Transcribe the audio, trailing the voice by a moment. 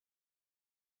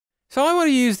So I want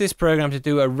to use this program to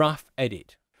do a rough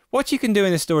edit. What you can do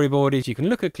in the storyboard is you can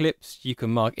look at clips, you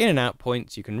can mark in and out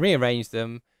points, you can rearrange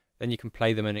them, then you can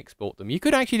play them and export them. You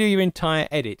could actually do your entire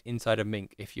edit inside of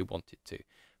Mync if you wanted to.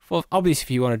 Obviously,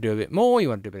 if you want to do a bit more, you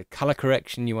want to do a bit of color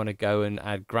correction, you want to go and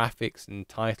add graphics and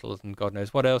titles and God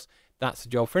knows what else, that's the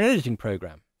job for an editing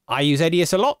program. I use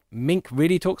Edius a lot. Mync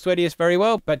really talks to Edius very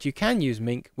well, but you can use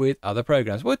Mync with other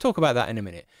programs. We'll talk about that in a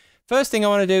minute. First thing I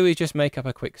want to do is just make up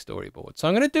a quick storyboard. So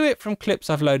I'm going to do it from clips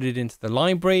I've loaded into the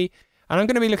library, and I'm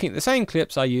going to be looking at the same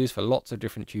clips I use for lots of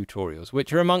different tutorials,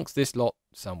 which are amongst this lot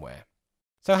somewhere.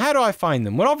 So how do I find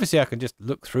them? Well, obviously I can just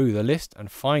look through the list and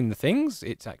find the things.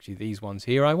 It's actually these ones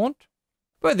here I want.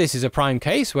 But this is a prime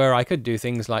case where I could do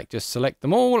things like just select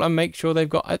them all and make sure they've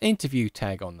got an interview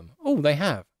tag on them. Oh, they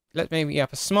have. Let's maybe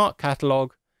have a smart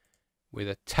catalog with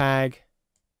a tag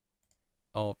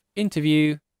of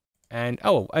interview. And,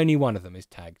 oh, only one of them is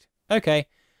tagged. Okay,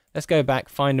 let's go back,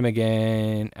 find them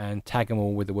again, and tag them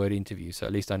all with the word interview, so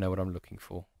at least I know what I'm looking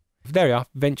for. There we are,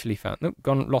 eventually found them.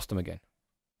 Nope, lost them again.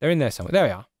 They're in there somewhere. There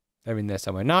we are. They're in there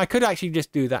somewhere. Now, I could actually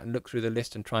just do that and look through the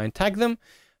list and try and tag them.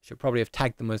 I should probably have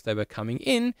tagged them as they were coming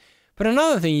in. But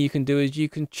another thing you can do is you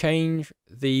can change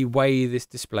the way this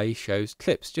display shows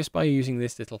clips just by using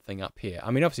this little thing up here.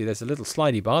 I mean, obviously, there's a little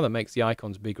slidey bar that makes the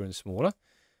icons bigger and smaller.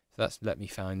 So that's let me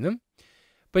find them.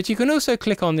 But you can also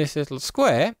click on this little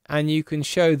square and you can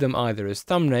show them either as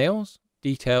thumbnails,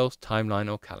 details, timeline,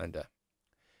 or calendar.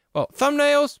 Well,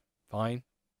 thumbnails, fine.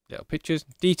 Little pictures.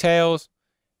 Details,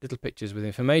 little pictures with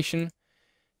information.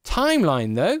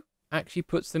 Timeline, though, actually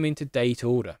puts them into date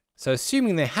order. So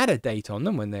assuming they had a date on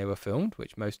them when they were filmed,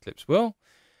 which most clips will,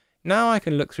 now I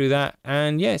can look through that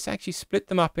and yes, actually split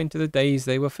them up into the days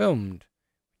they were filmed.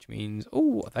 Which means,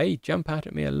 oh, they jump out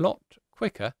at me a lot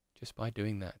quicker just by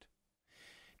doing that.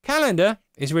 Calendar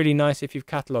is really nice if you've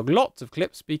catalogued lots of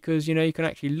clips because, you know, you can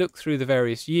actually look through the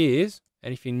various years.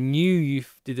 And if you knew you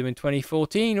did them in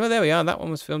 2014, well, there we are. That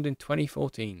one was filmed in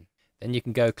 2014. Then you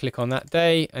can go click on that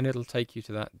day and it'll take you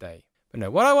to that day. But no,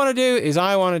 what I want to do is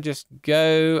I want to just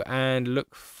go and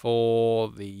look for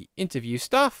the interview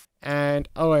stuff. And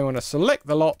I want to select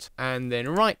the lot and then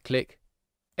right click,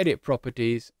 edit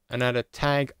properties and add a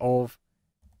tag of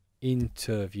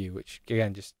interview, which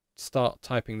again, just start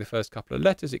typing the first couple of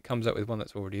letters. It comes up with one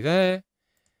that's already there.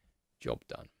 Job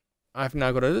done. I've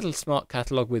now got a little smart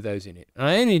catalog with those in it. And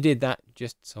I only did that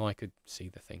just so I could see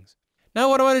the things. Now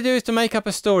what I want to do is to make up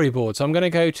a storyboard. So I'm going to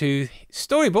go to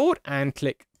storyboard and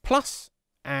click plus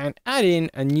and add in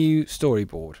a new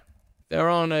storyboard. There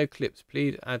are no clips.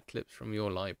 Please add clips from your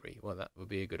library. Well, that would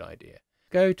be a good idea.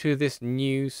 Go to this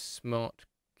new smart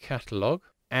catalog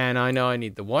and I know I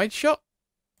need the wide shot.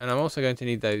 And I'm also going to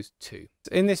need those too.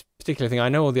 In this particular thing, I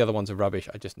know all the other ones are rubbish.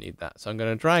 I just need that. So I'm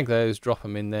going to drag those, drop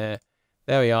them in there.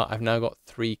 There we are. I've now got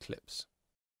 3 clips.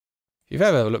 If you've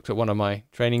ever looked at one of my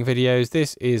training videos,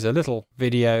 this is a little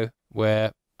video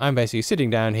where I'm basically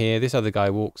sitting down here. This other guy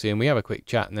walks in. We have a quick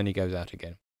chat and then he goes out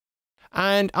again.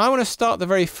 And I want to start the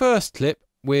very first clip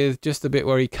with just the bit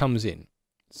where he comes in.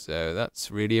 So that's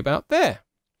really about there.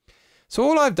 So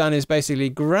all I've done is basically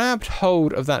grabbed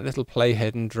hold of that little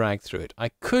playhead and dragged through it.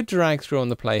 I could drag through on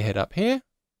the playhead up here.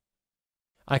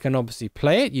 I can obviously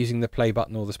play it using the play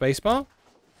button or the spacebar.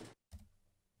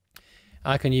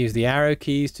 I can use the arrow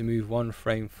keys to move 1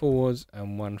 frame forwards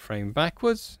and 1 frame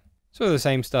backwards. Sort of the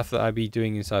same stuff that I'd be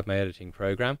doing inside my editing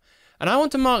program. And I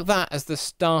want to mark that as the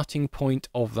starting point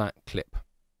of that clip,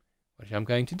 which I'm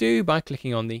going to do by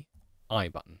clicking on the I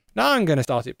button. Now I'm going to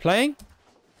start it playing.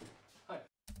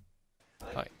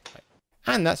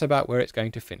 And that's about where it's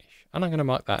going to finish. And I'm going to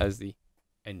mark that as the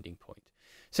ending point.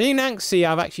 So you now see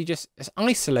I've actually just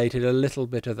isolated a little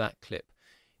bit of that clip.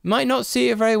 You might not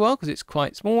see it very well because it's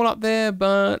quite small up there,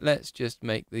 but let's just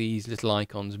make these little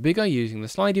icons bigger using the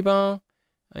slidey bar.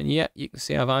 And yeah, you can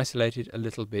see I've isolated a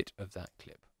little bit of that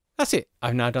clip. That's it.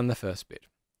 I've now done the first bit.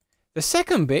 The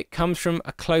second bit comes from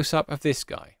a close-up of this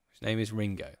guy. His name is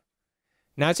Ringo.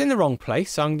 Now it's in the wrong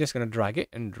place, so I'm just going to drag it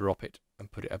and drop it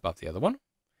and put it above the other one.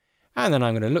 And then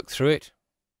I'm going to look through it,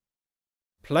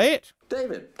 play it.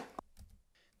 David.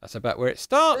 That's about where it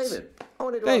starts. David, I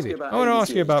want to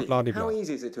ask you about blah, blah, blah. How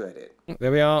easy is it to edit?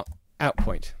 There we are, out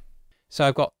point. So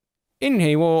I've got, in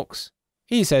he walks,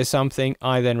 he says something,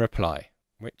 I then reply,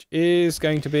 which is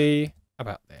going to be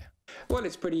about there. Well,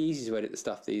 it's pretty easy to edit the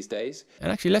stuff these days.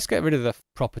 And actually, let's get rid of the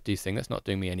properties thing. That's not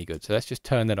doing me any good. So let's just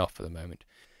turn that off for the moment.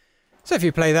 So if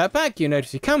you play that back, you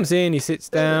notice he comes in, he sits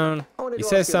down, he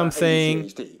says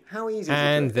something,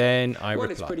 and then I reply.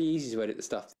 Well, it's pretty easy to edit the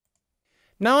stuff.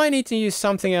 Now I need to use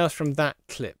something else from that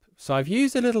clip. So I've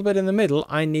used a little bit in the middle.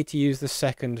 I need to use the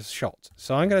second shot.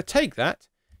 So I'm going to take that,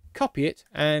 copy it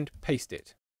and paste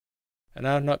it. And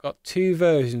now I've not got two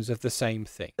versions of the same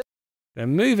thing. I'm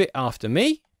going to move it after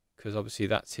me, because obviously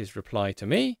that's his reply to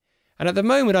me. And at the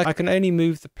moment, I can only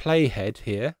move the playhead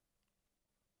here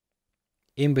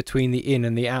in between the in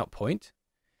and the out point.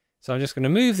 So I'm just going to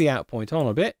move the out point on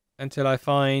a bit until I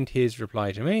find his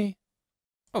reply to me.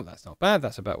 Oh, that's not bad.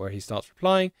 That's about where he starts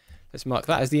replying. Let's mark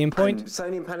that as the in point.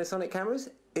 Sony and Panasonic cameras,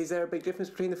 is there a big difference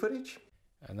between the footage?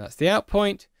 And that's the out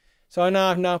point. So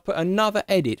I've now put another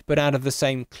edit, but out of the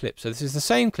same clip. So this is the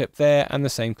same clip there and the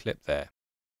same clip there.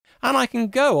 And I can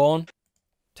go on,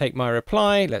 take my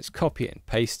reply, let's copy it and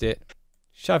paste it,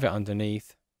 shove it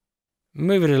underneath,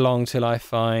 move it along till I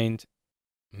find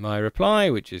my reply,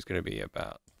 which is going to be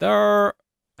about there.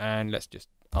 And let's just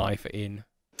I for in.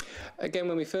 Again,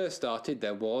 when we first started,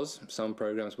 there was some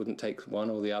programs wouldn't take one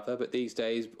or the other, but these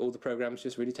days, all the programs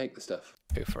just really take the stuff.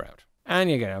 Go for out. And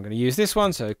again, I'm going to use this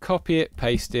one, so copy it,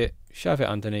 paste it, shove it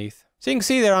underneath. So you can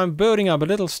see there, I'm building up a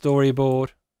little storyboard,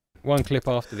 one clip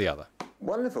after the other.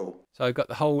 Wonderful. So I've got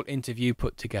the whole interview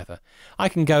put together. I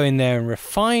can go in there and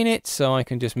refine it, so I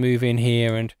can just move in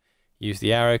here and use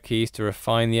the arrow keys to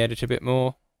refine the edit a bit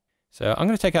more. So I'm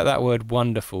going to take out that word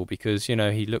wonderful because, you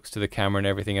know, he looks to the camera and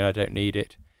everything and I don't need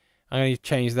it. I'm going to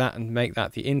change that and make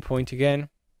that the in point again.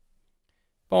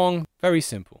 Bong, very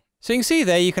simple. So you can see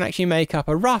there, you can actually make up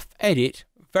a rough edit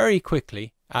very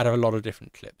quickly out of a lot of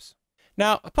different clips.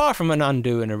 Now, apart from an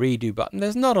undo and a redo button,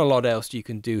 there's not a lot else you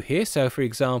can do here. So for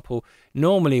example,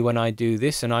 normally when I do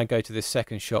this and I go to this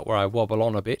second shot where I wobble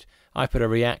on a bit, I put a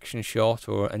reaction shot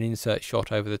or an insert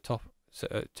shot over the top so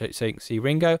you can see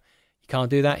Ringo. You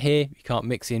can't do that here. You can't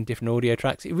mix in different audio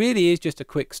tracks. It really is just a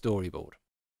quick storyboard.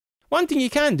 One thing you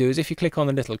can do is if you click on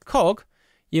the little cog,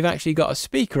 you've actually got a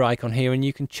speaker icon here and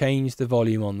you can change the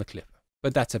volume on the clip.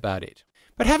 But that's about it.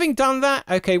 But having done that,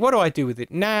 okay, what do I do with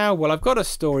it now? Well, I've got a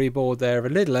storyboard there of a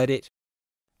little edit.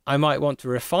 I might want to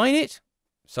refine it,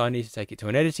 so I need to take it to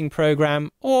an editing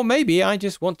program, or maybe I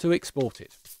just want to export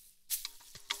it.